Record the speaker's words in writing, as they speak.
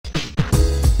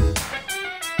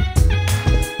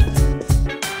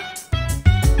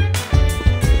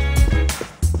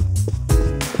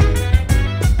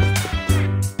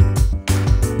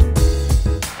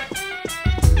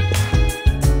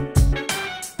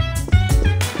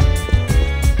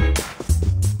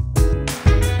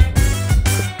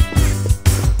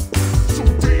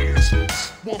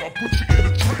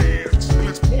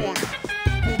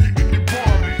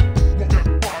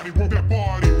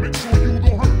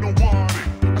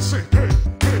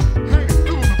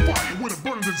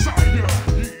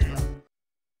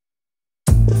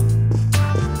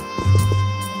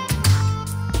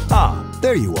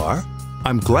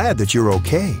I'm glad that you're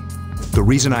okay. The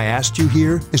reason I asked you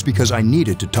here is because I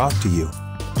needed to talk to you.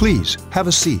 Please, have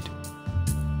a seat.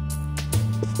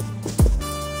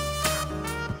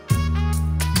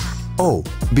 Oh,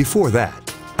 before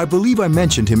that, I believe I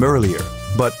mentioned him earlier,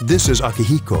 but this is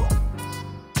Akihiko.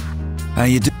 How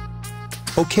you do?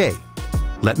 Okay,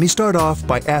 let me start off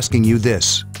by asking you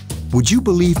this. Would you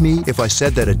believe me if I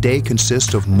said that a day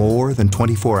consists of more than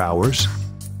 24 hours?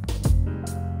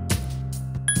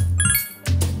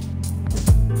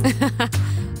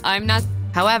 I'm not.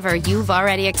 However, you've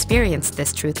already experienced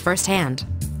this truth firsthand.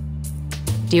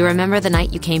 Do you remember the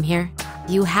night you came here?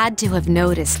 You had to have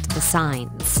noticed the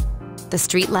signs. The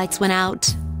streetlights went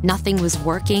out, nothing was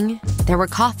working, there were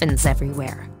coffins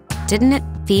everywhere. Didn't it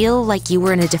feel like you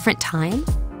were in a different time?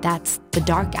 That's the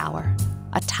dark hour,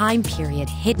 a time period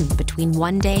hidden between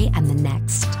one day and the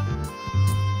next.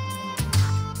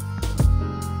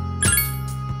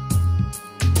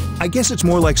 I guess it's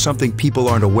more like something people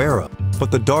aren't aware of, but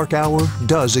the dark hour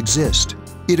does exist.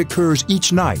 It occurs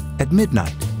each night at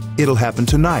midnight. It'll happen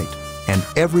tonight and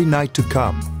every night to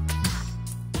come.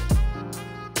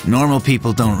 Normal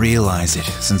people don't realize it,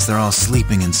 since they're all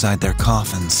sleeping inside their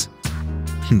coffins.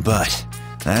 But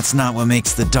that's not what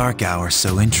makes the dark hour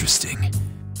so interesting.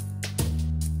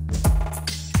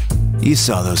 You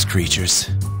saw those creatures.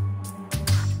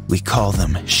 We call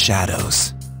them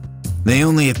shadows. They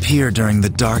only appear during the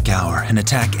dark hour and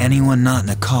attack anyone not in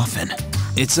a coffin.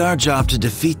 It's our job to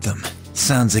defeat them.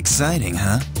 Sounds exciting,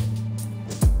 huh?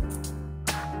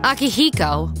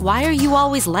 Akihiko, why are you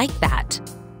always like that?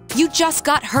 You just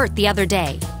got hurt the other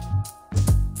day.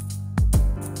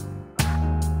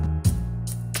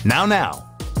 Now.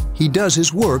 He does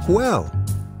his work well.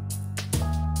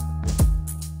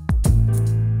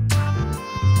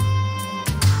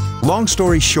 Long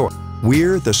story short,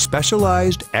 we're the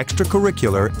Specialized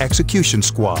Extracurricular Execution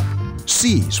Squad,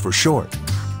 SEES for short.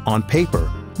 On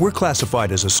paper, we're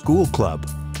classified as a school club,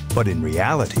 but in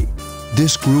reality,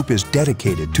 this group is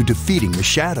dedicated to defeating the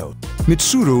shadow.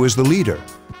 Mitsuru is the leader.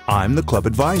 I'm the club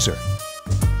advisor.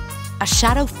 A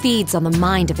shadow feeds on the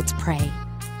mind of its prey.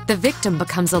 The victim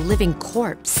becomes a living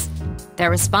corpse.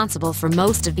 They're responsible for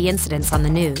most of the incidents on the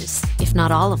news, if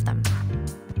not all of them.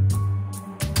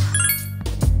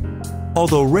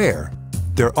 Although rare,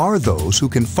 there are those who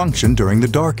can function during the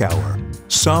dark hour.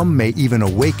 Some may even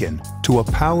awaken to a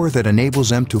power that enables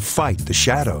them to fight the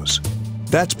shadows.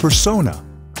 That's persona,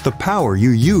 the power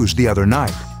you used the other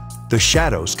night. The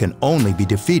shadows can only be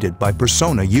defeated by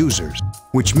persona users,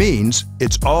 which means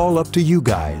it's all up to you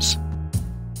guys.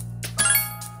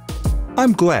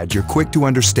 I'm glad you're quick to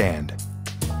understand.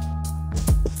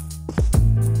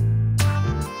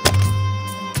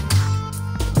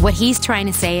 What he's trying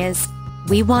to say is,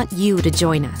 we want you to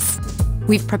join us.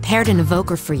 We've prepared an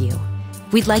evoker for you.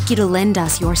 We'd like you to lend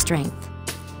us your strength.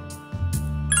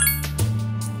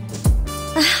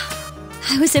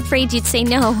 I was afraid you'd say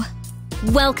no.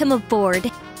 Welcome aboard.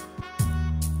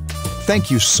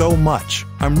 Thank you so much.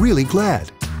 I'm really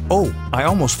glad. Oh, I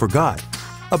almost forgot.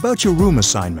 About your room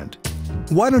assignment.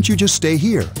 Why don't you just stay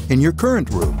here, in your current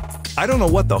room? I don't know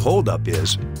what the holdup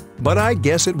is, but I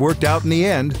guess it worked out in the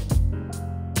end.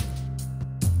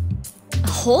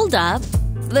 Hold up.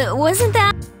 Wasn't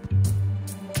that...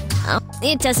 Oh,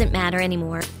 it doesn't matter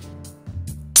anymore.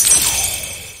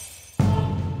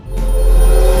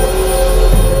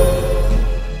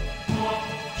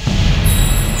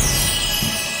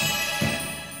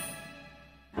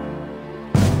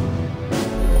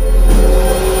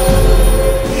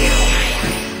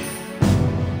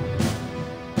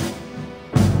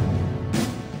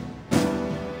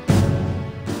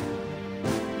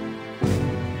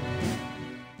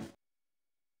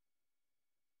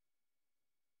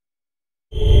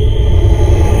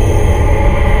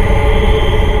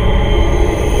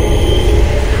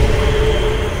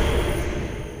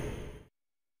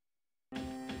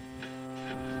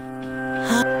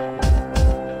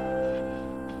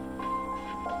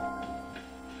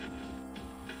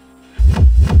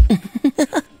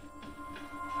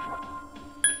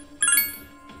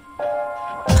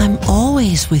 I'm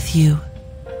always with you.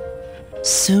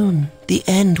 Soon, the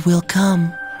end will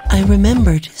come. I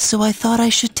remembered, so I thought I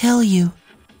should tell you.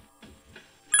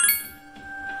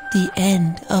 The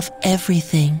end of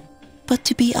everything. But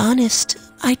to be honest,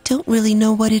 I don't really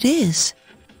know what it is.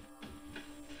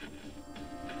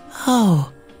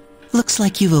 Oh, looks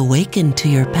like you've awakened to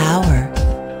your power.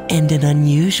 And an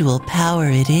unusual power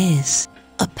it is.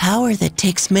 A power that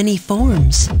takes many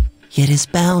forms, yet is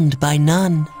bound by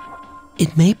none.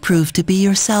 It may prove to be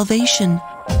your salvation,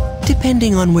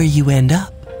 depending on where you end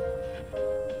up.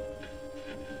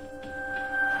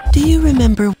 Do you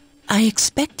remember? I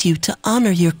expect you to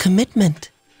honor your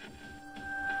commitment.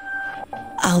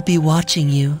 I'll be watching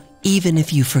you, even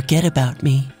if you forget about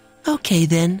me. Okay,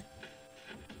 then.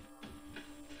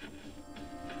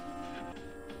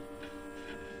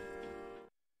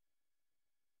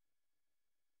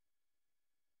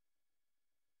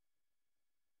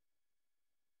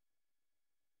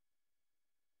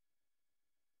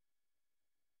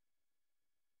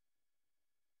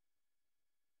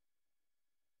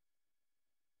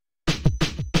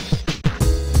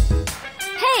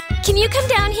 Can you come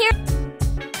down here?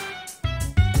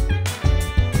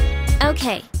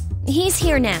 Okay, he's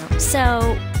here now,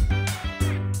 so...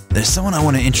 There's someone I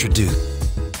want to introduce.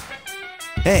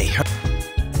 Hey,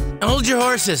 Hold your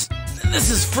horses.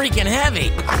 This is freaking heavy.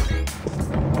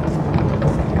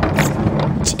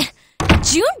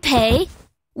 Junpei?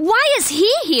 Why is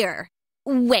he here?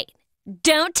 Wait,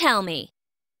 don't tell me.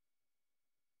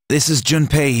 this is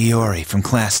Junpei Iori from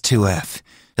Class 2F.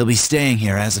 He'll be staying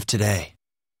here as of today.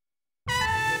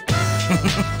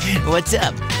 What's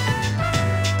up?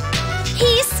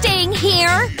 He's staying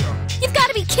here? You've got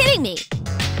to be kidding me.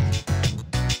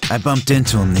 I bumped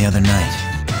into him the other night.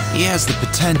 He has the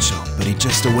potential, but he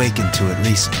just awakened to it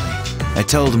recently. I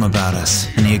told him about us,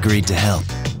 and he agreed to help.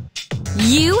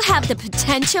 You have the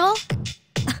potential?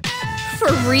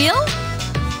 For real?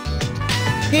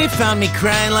 He found me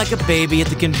crying like a baby at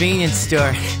the convenience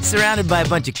store, surrounded by a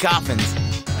bunch of coffins.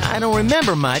 I don't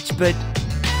remember much, but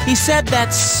he said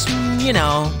that's, you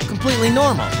know, completely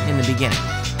normal in the beginning.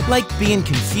 Like being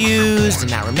confused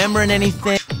and not remembering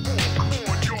anything.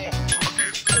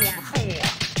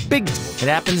 Big, it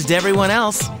happens to everyone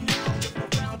else.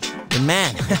 But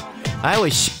man,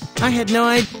 I had no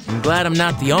idea. I'm glad I'm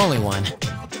not the only one.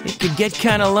 It could get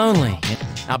kinda lonely.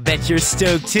 I'll bet you're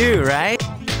stoked too, right?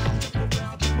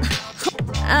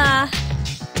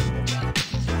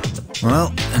 Well,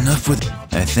 enough with...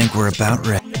 I think we're about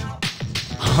ready.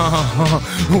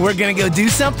 Oh, we're gonna go do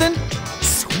something?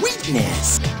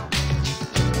 Sweetness!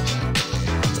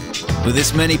 With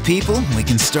this many people, we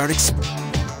can start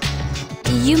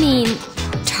You mean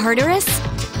Tartarus?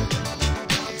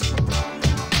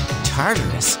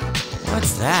 Tartarus?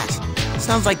 What's that?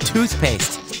 Sounds like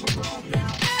toothpaste.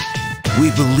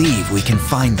 We believe we can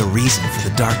find the reason for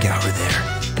the dark hour there.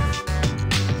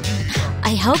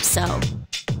 I hope so.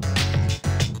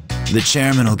 The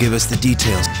chairman will give us the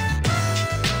details.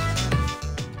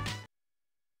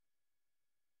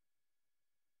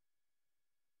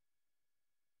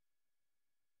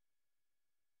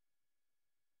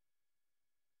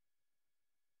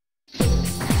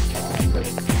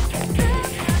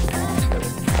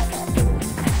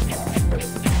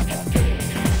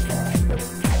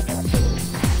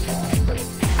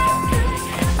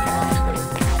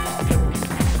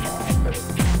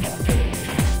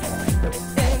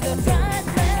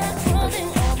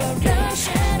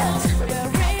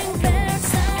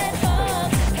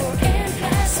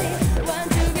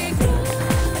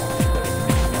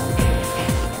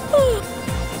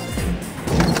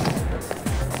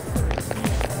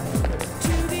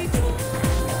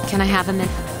 Can I have a minute?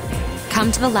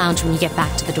 Come to the lounge when you get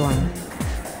back to the dorm.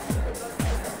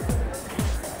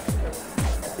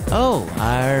 Oh,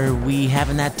 are we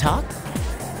having that talk?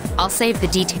 I'll save the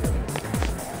details.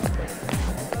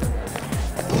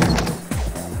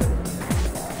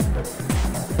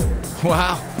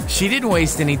 Wow, she didn't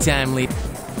waste any time leaving.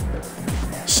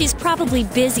 She's probably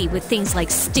busy with things like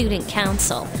student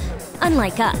council,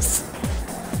 unlike us.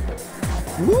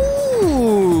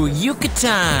 Ooh,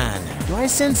 Yucatan! Do I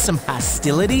sense some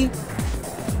hostility?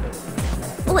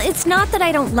 Well, it's not that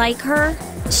I don't like her.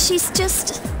 She's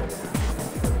just...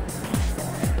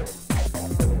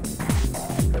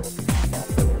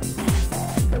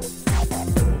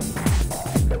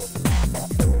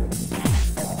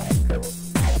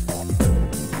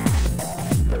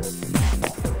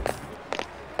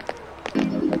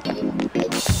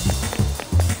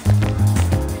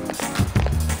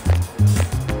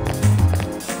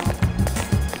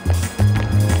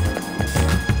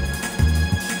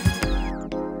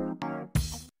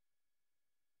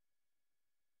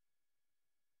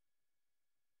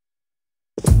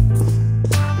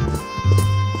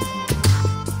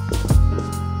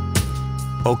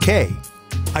 Okay,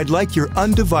 I'd like your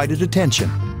undivided attention.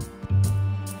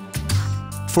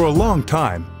 For a long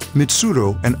time,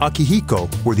 Mitsuru and Akihiko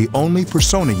were the only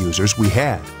Persona users we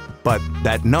had, but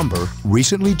that number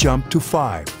recently jumped to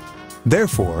 5.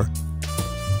 Therefore,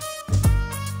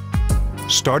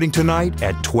 starting tonight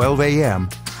at 12 a.m.,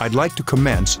 I'd like to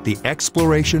commence the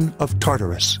exploration of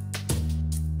Tartarus.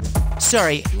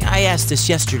 Sorry, I asked this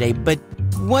yesterday, but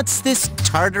what's this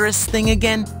Tartarus thing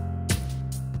again?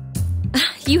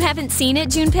 You haven't seen it,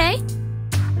 Junpei?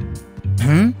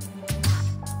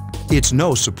 It's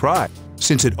no surprise,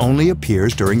 since it only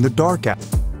appears during the dark hour.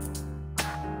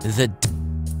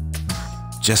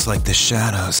 Just like the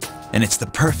shadows, and it's the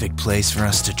perfect place for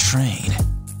us to train.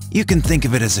 You can think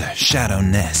of it as a shadow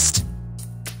nest.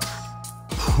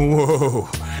 Whoa!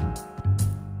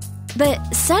 But,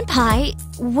 Senpai,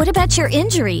 what about your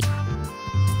injury?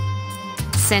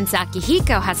 Since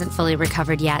Akihiko hasn't fully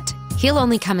recovered yet, he'll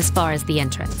only come as far as the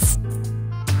entrance.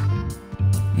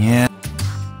 Yeah.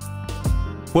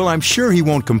 Well, I'm sure he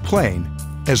won't complain,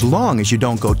 as long as you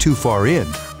don't go too far in.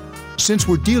 Since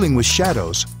we're dealing with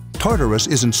shadows, Tartarus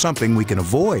isn't something we can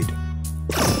avoid.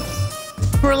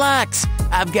 Relax,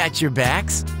 I've got your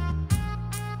backs.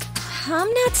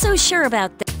 I'm not so sure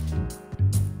about that.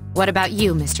 What about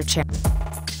you, Mr. Chair?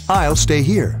 I'll stay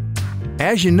here.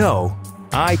 As you know,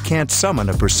 I can't summon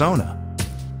a persona.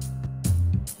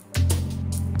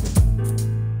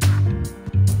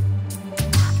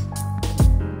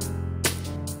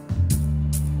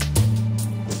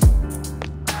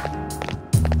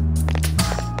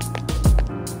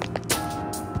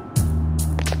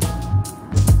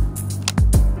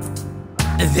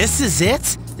 This is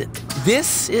it?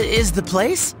 This is the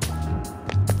place?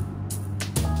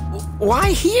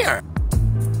 Why here?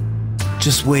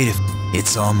 Just wait if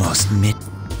it's almost mid.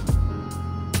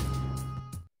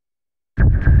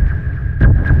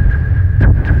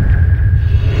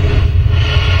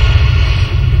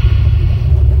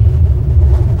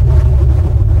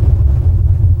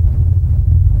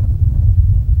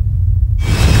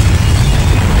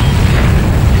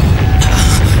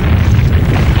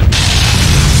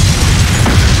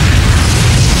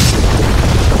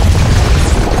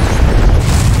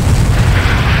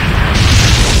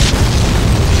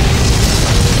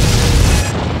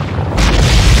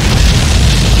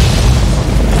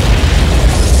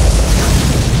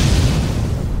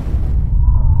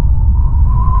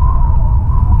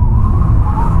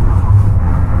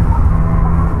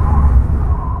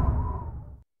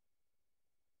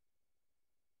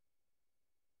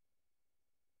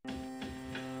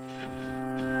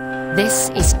 This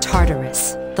is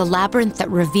Tartarus, the labyrinth that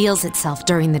reveals itself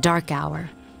during the dark hour.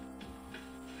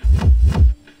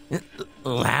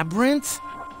 Labyrinth?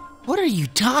 What are you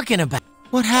talking about?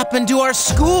 What happened to our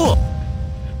school?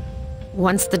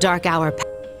 Once the dark hour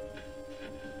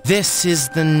This is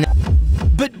the...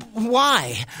 But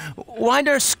why? Why'd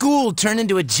our school turn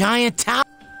into a giant tower?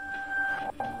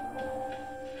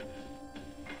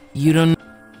 You don't...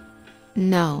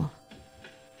 No.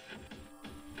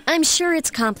 I'm sure it's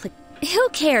complicated. Who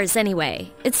cares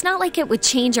anyway? It's not like it would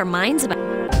change our minds about...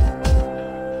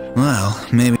 Well,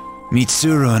 maybe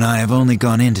Mitsuru and I have only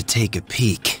gone in to take a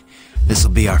peek. This'll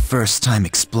be our first time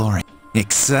exploring.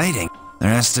 Exciting.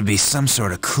 There has to be some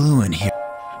sort of clue in here.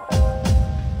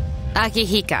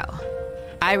 Akihiko,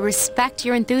 I respect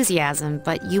your enthusiasm,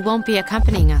 but you won't be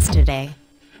accompanying us today.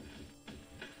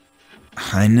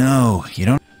 I know, you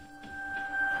don't...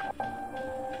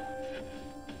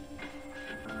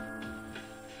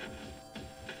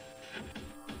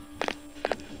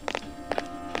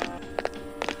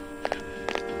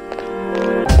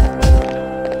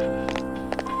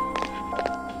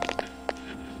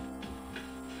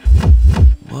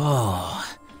 Whoa.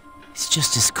 It's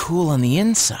just as cool on the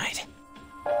inside.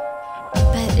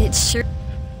 But it sure...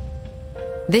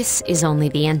 This is only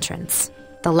the entrance.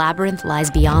 The labyrinth lies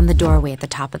beyond the doorway at the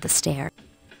top of the stair.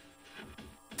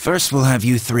 First we'll have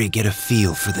you three get a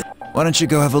feel for the... Why don't you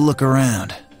go have a look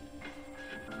around?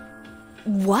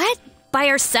 What? By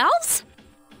ourselves?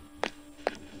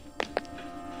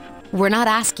 We're not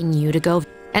asking you to go,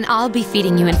 and I'll be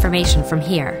feeding you information from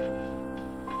here.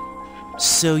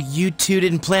 So you two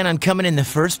didn't plan on coming in the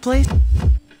first place?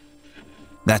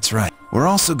 That's right. We're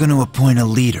also going to appoint a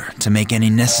leader to make any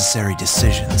necessary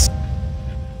decisions.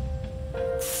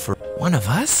 For one of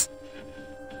us?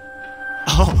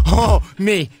 Oh,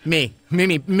 me,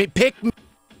 pick me.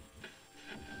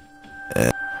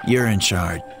 You're in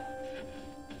charge.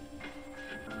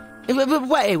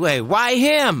 Wait, why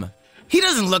him? He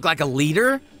doesn't look like a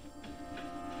leader.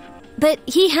 But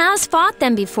he has fought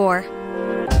them before.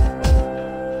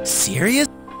 Serious?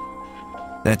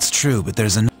 That's true, but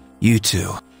there's you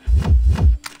two.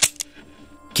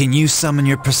 Can you summon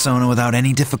your persona without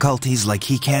any difficulties like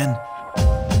he can?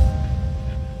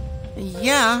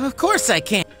 Yeah, of course I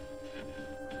can.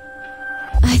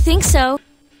 I think so.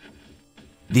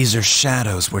 These are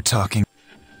shadows we're talking.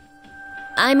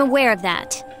 I'm aware of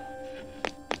that.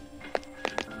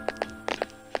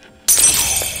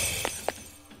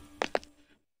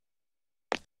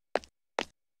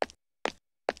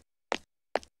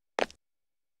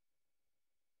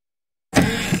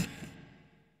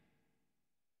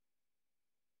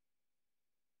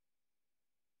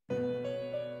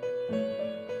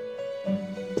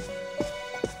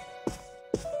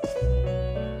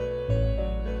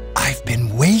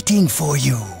 waiting for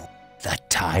you. The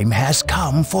time has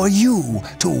come for you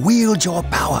to wield your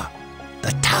power.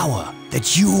 The tower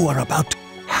that you are about to...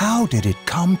 How did it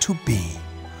come to be?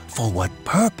 For what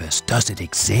purpose does it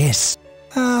exist?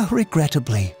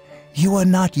 Regrettably, you are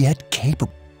not yet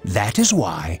capable. That is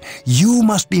why you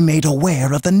must be made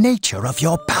aware of the nature of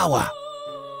your power.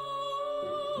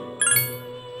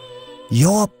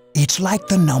 It's like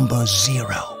the number 0.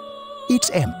 It's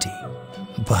empty,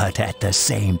 but at the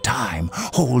same time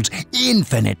holds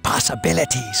infinite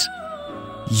possibilities.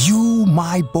 You,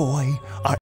 my boy,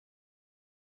 are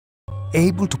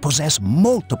able to possess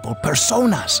multiple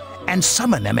personas and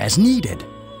summon them as needed.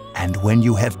 And when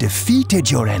you have defeated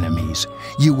your enemies,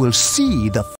 you will see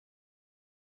the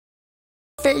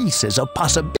faces of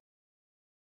possibility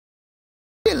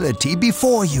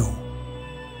before you.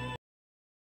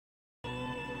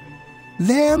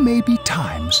 There may be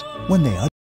times when they are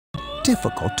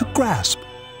difficult to grasp,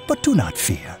 but do not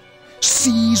fear.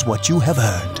 Seize what you have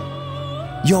earned.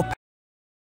 Your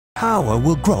power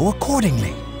will grow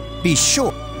accordingly. Be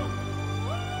sure.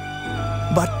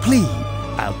 But please,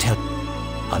 I'll tell you.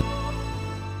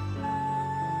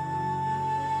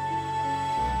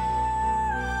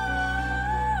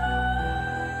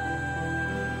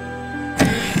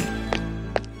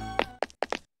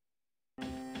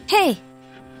 Hey!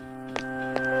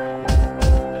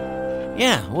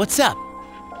 Yeah, what's up?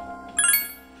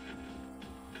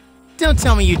 Don't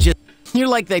tell me you're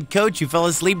like that coach who fell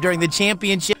asleep during the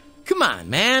championship. Come on,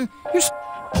 man.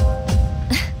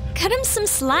 Cut him some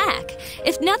slack.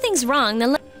 If nothing's wrong,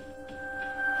 then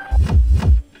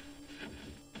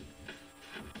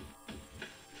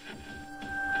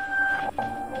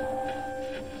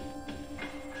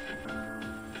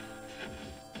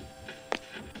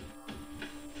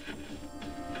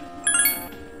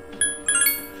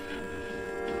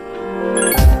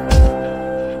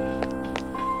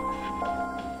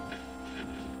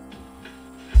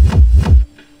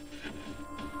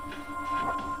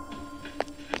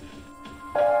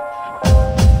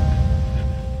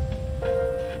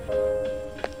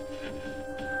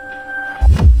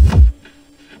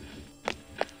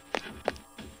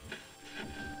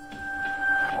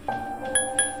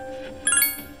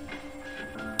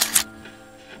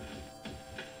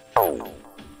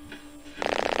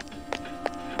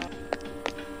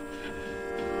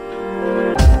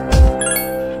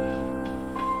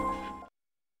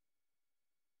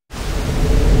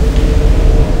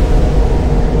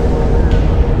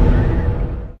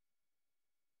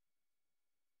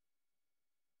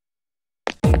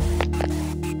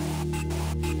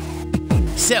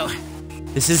So,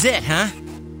 this is it, huh?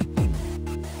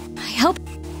 I hope...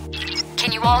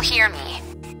 Can you all hear me?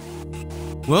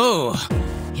 Whoa,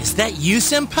 is that you,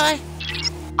 Senpai?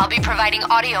 I'll be providing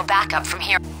audio backup from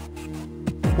here.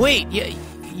 Wait,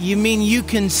 you mean you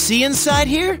can see inside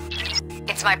here?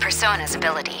 It's my persona's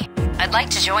ability. I'd like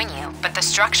to join you, but the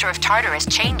structure of Tartarus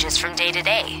changes from day to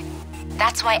day.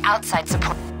 That's why outside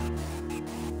support...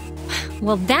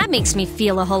 Well, that makes me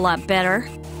feel a whole lot better.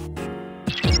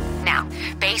 Now,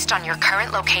 based on your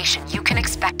current location, you can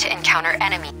expect to encounter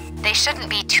enemies. They shouldn't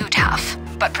be too tough,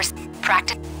 but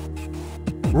practice...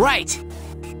 Right!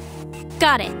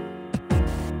 Got it.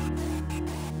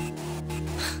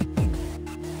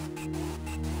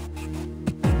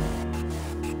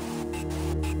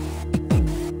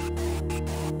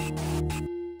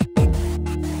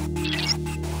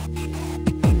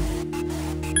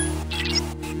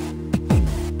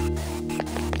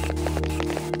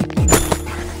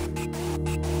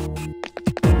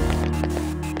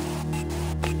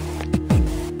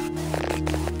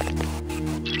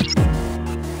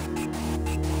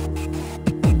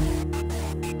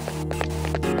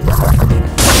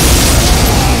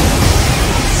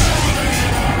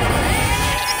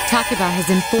 Takuba has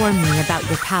informed me about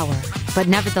your power, but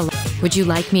nevertheless, would you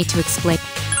like me to explain?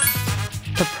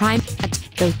 The prime...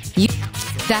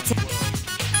 That's it.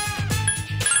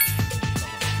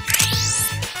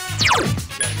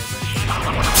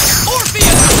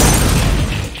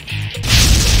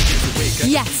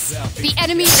 Yes, the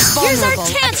enemy is vulnerable. Here's our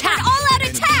chance for an all-out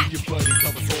attack! Bloody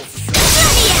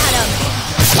at him!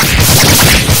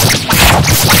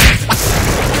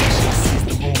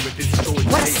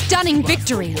 What a stunning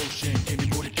victory!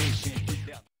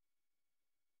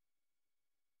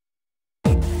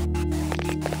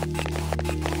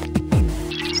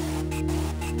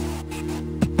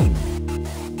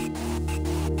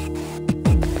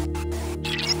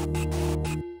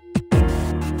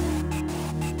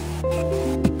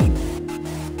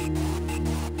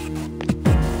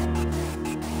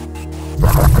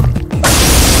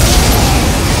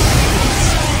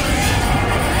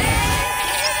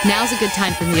 Now's a good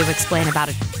time for me to explain about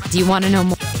it. Do you want to know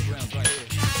more?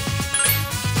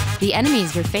 The enemy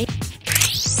is your fate.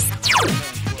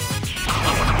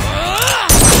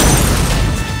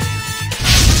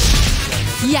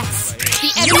 Yes,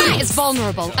 the enemy is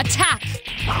vulnerable. Attack!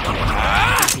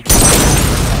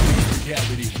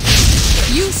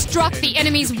 You struck the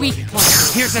enemy's weak point.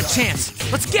 Here's a chance.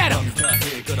 Let's get him! Get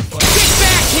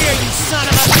back here, you son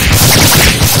of a...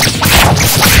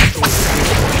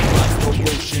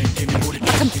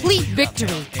 A complete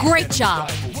victory. Great job.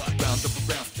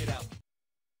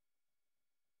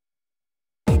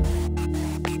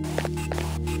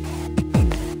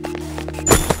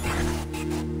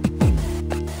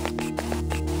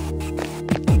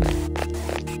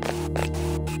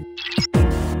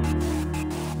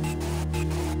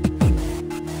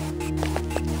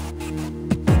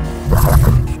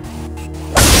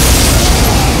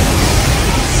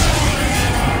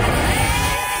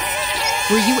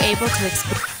 Were you able to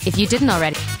explain? If you didn't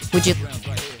already, would you?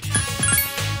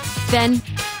 Then...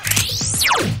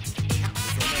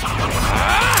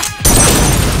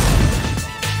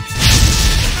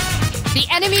 The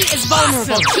enemy is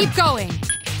vulnerable. Awesome. Keep going.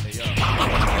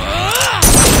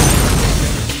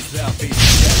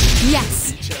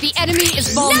 Yes, the enemy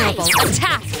is vulnerable. Nice.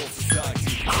 Attack.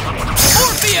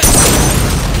 Orpheus!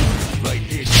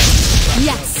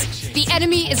 Yes, the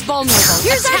enemy is vulnerable.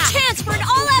 Here's Attack. our chance for an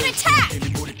all-out attack!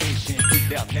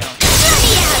 Let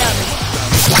me at him!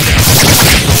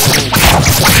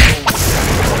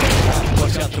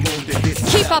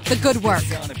 Keep up the good work.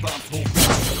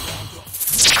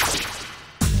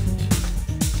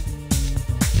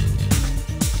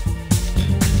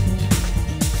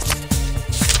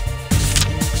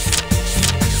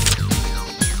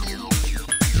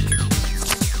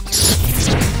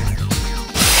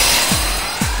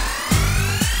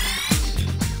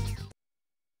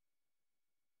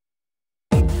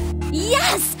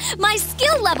 Yes! My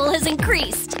skill level has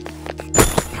increased!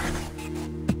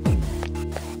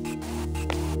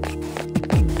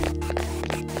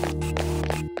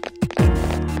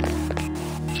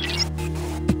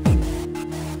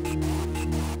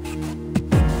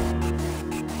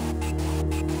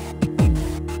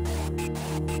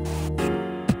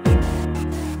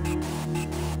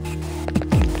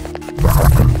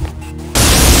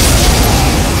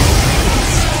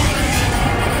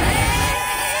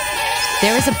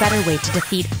 There is a better way to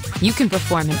defeat. You can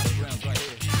perform it.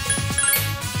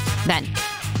 Then,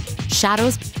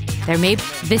 shadows. There may be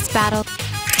this battle.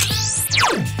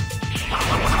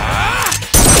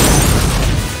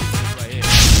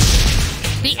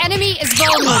 The enemy is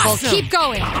vulnerable. Awesome. Keep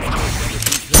going.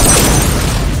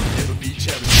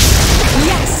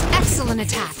 Yes, excellent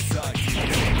attack.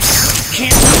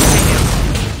 Can't lose to him.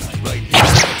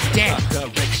 Damn,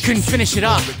 couldn't finish it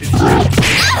off.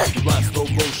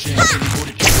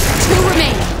 2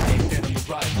 remain.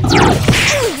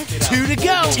 2 to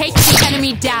go. Take the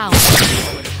enemy down.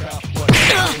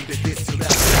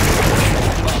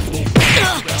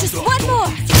 Just one more!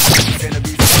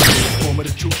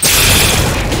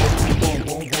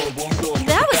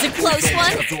 That was a close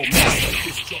one!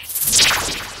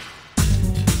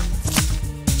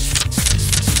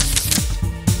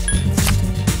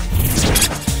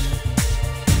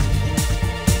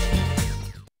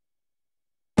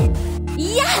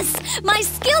 Yes! My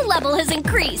skill level has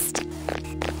increased!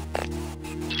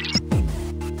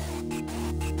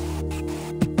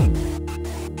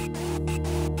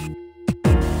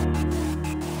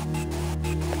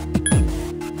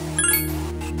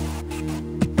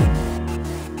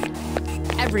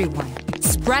 Everyone,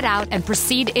 spread out and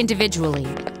proceed individually.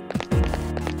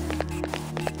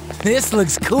 This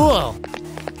looks cool.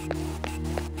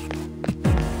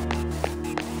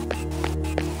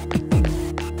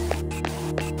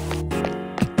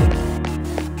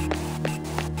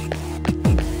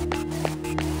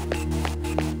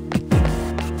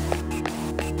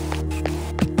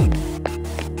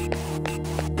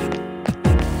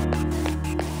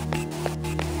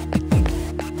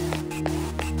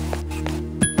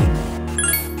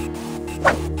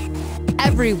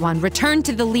 Everyone, return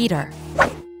to the leader.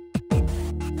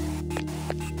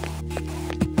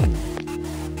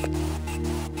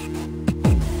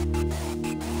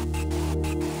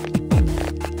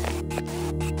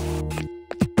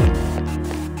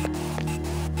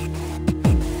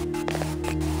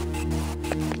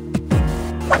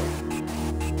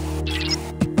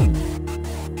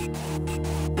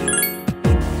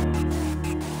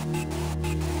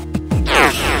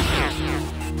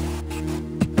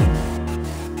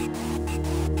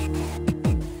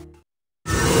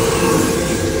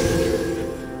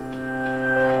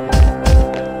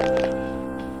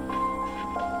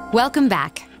 Welcome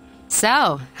back.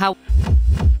 So, how...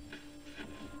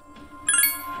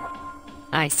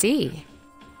 I see.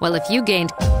 Well, if you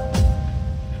gained...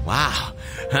 Wow,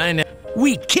 I know.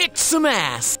 We kicked some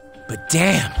ass! But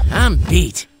damn, I'm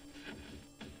beat.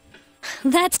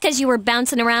 That's because you were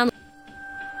bouncing around.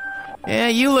 Yeah,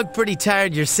 you look pretty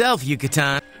tired yourself,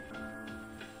 Yucatan.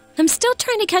 I'm still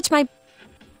trying to catch my...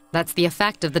 That's the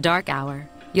effect of the dark hour.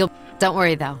 Don't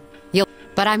worry, though.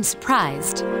 But I'm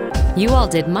surprised. You all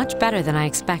did much better than I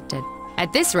expected.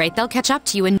 At this rate, they'll catch up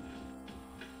to you in...